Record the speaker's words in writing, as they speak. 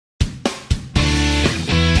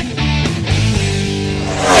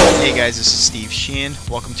guys, this is Steve Sheehan.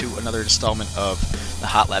 Welcome to another installment of the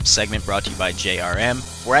HotLaps segment brought to you by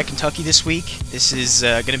JRM. We're at Kentucky this week. This is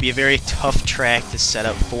going to be a very tough track to set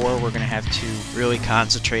up for. We're going to have to really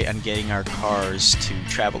concentrate on getting our cars to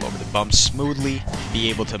travel over the bumps smoothly, be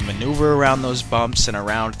able to maneuver around those bumps and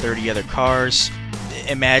around 30 other cars.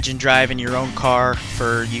 Imagine driving your own car,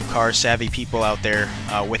 for you car savvy people out there,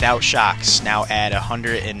 without shocks, now at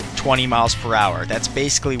 120 miles per hour. That's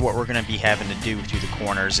basically what we're going to be having to do through the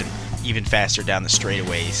corners and even faster down the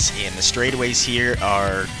straightaways. And the straightaways here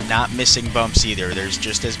are not missing bumps either. There's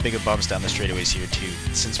just as big of bumps down the straightaways here too.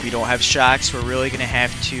 Since we don't have shocks, we're really going to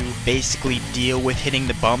have to basically deal with hitting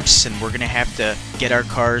the bumps, and we're going to have to get our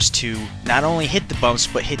cars to not only hit the bumps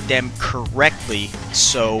but hit them correctly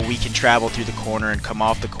so we can travel through the corner and come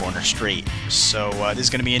off the corner straight. So this is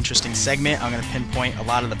going to be an interesting segment. I'm going to pinpoint a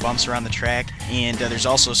lot of the bumps around the track, and there's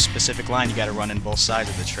also a specific line you got to run in both sides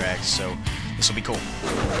of the track, so this will be cool.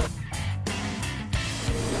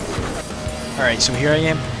 Alright, so here I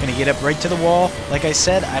am, going to get up right to the wall. Like I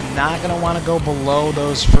said, I'm not going to want to go below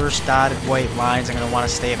those first dotted white lines. I'm going to want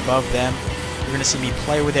to stay above them. You're going to see me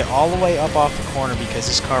play with it all the way up off the corner because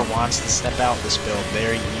this car wants to step out this build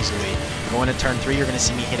very easily. Going to turn 3, you're going to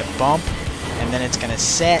see me hit a bump, and then it's going to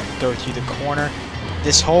set, go through the corner.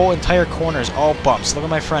 This whole entire corner is all bumps. Look at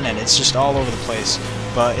my front end, it's just all over the place.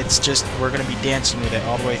 But it's just, we're going to be dancing with it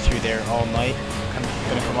all the way through there all night. I'm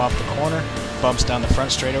going to come off the corner, bumps down the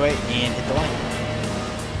front straightaway, and hit the line.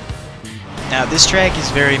 Now this track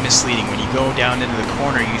is very misleading. When you go down into the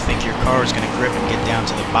corner, you think your car is going to grip and get down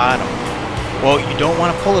to the bottom. Well, you don't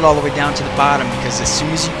want to pull it all the way down to the bottom, because as soon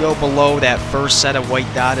as you go below that first set of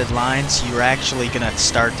white dotted lines, you're actually going to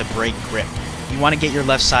start to break grip. You want to get your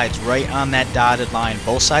left sides right on that dotted line,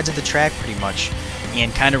 both sides of the track pretty much,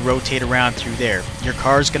 and kind of rotate around through there. Your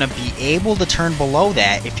car is going to be able to turn below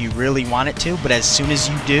that if you really want it to, but as soon as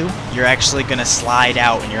you do, you're actually going to slide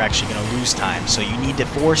out and you're actually going to lose time. So you need to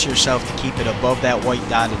force yourself to keep it above that white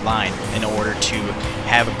dotted line in order to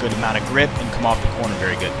have a good amount of grip and come off the corner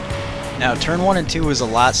very good. Now turn 1 and 2 is a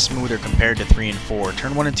lot smoother compared to 3 and 4.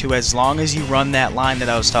 Turn 1 and 2, as long as you run that line that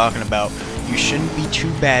I was talking about, you shouldn't be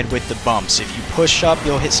too bad with the bumps. If you push up,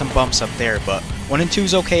 you'll hit some bumps up there, but 1 and 2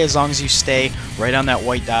 is okay as long as you stay right on that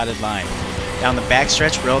white dotted line. Down the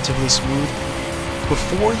backstretch, relatively smooth.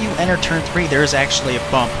 Before you enter turn 3, there's actually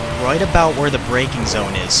a bump right about where the braking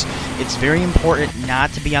zone is. It's very important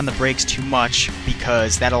not to be on the brakes too much,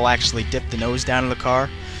 because that'll actually dip the nose down of the car,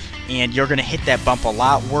 and you're going to hit that bump a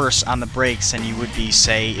lot worse on the brakes than you would be,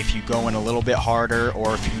 say, if you go in a little bit harder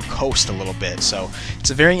or if you coast a little bit. So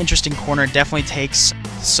it's a very interesting corner. It definitely takes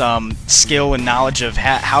some skill and knowledge of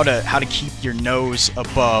how to keep your nose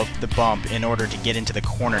above the bump in order to get into the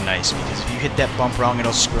corner nice, because if you hit that bump wrong,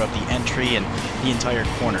 it'll screw up the entry and the entire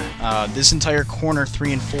corner. This entire corner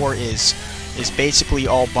 3 and 4 is basically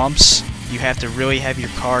all bumps. You have to really have your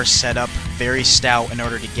car set up very stout in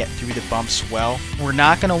order to get through the bumps well. We're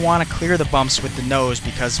not going to want to clear the bumps with the nose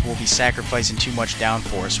because we'll be sacrificing too much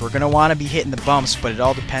downforce. We're going to want to be hitting the bumps, but it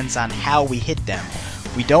all depends on how we hit them.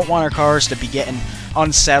 We don't want our cars to be getting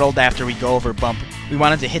unsettled after we go over a bump. We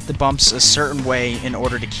wanted to hit the bumps a certain way in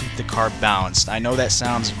order to keep the car balanced. I know that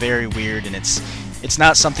sounds very weird, and it's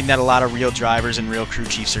not something that a lot of real drivers and real crew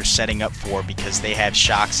chiefs are setting up for, because they have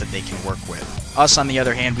shocks that they can work with. Us, on the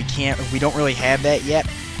other hand, we don't really have that yet.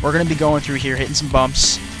 We're going to be going through here, hitting some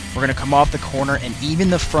bumps. We're going to come off the corner, and even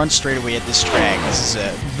the front straightaway at this track. This is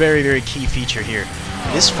a very, very key feature here.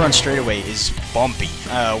 This front straightaway is bumpy.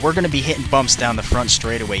 We're going to be hitting bumps down the front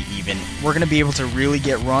straightaway even. We're going to be able to really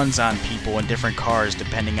get runs on people in different cars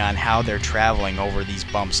depending on how they're traveling over these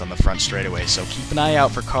bumps on the front straightaway. So keep an eye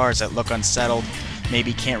out for cars that look unsettled,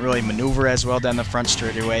 maybe can't really maneuver as well down the front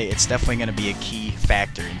straightaway. It's definitely going to be a key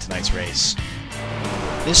factor in tonight's race.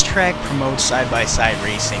 This track promotes side-by-side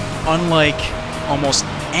racing, unlike almost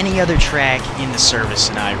any other track in the service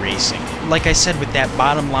in iRacing. Like I said, with that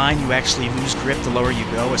bottom line, you actually lose grip the lower you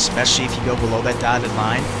go, especially if you go below that dotted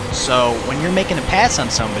line. So when you're making a pass on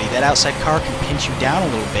somebody, that outside car can pinch you down a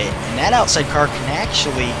little bit, and that outside car can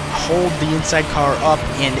actually hold the inside car up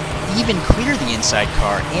and even clear the inside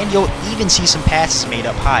car, and you'll even see some passes made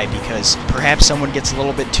up high because perhaps someone gets a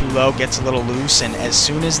little bit too low, gets a little loose, and as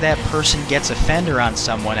soon as that person gets a fender on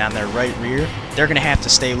someone on their right rear, they're going to have to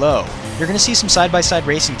stay low. You're going to see some side-by-side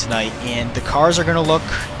racing tonight, and the cars are going to look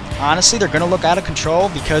honestly, they're going to look out of control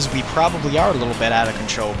because we probably are a little bit out of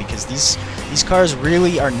control because these cars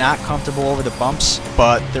really are not comfortable over the bumps,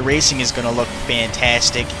 but the racing is going to look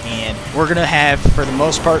fantastic, and we're going to have, for the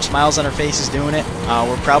most part, smiles on our faces doing it.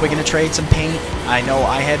 We're probably going to trade some paint. I know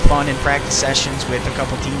I had fun in practice sessions with a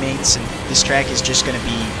couple teammates, and this track is just going to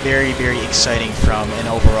be very, very exciting from an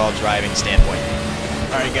overall driving standpoint.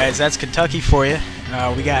 Alright guys, that's Kentucky for you.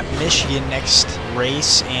 We got Michigan next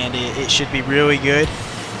race, and it should be really good.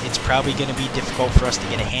 It's probably going to be difficult for us to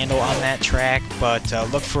get a handle on that track, but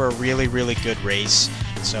look for a really, really good race.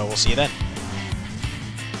 So we'll see you then.